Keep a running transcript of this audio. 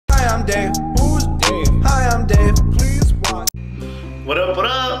Hi, I'm Dave. Who's Dave? Hi, I'm Dave. Please watch. What up, what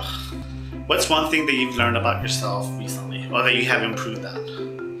up? What's one thing that you've learned about yourself recently, or that you have improved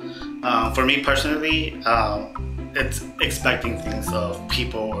on? For me personally, it's expecting things of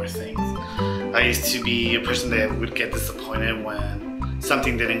people or things. I used to be a person that would get disappointed when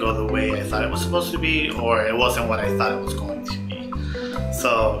something didn't go the way I thought it was supposed to be, or it wasn't what I thought it was going to be.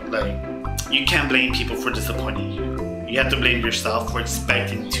 So, like, you can't blame people for disappointing you. You have to blame yourself for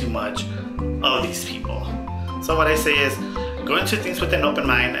expecting too much of these people. So what I say is, go into things with an open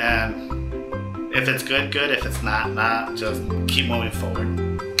mind, and if it's good, good. If it's not, not. Just keep moving forward.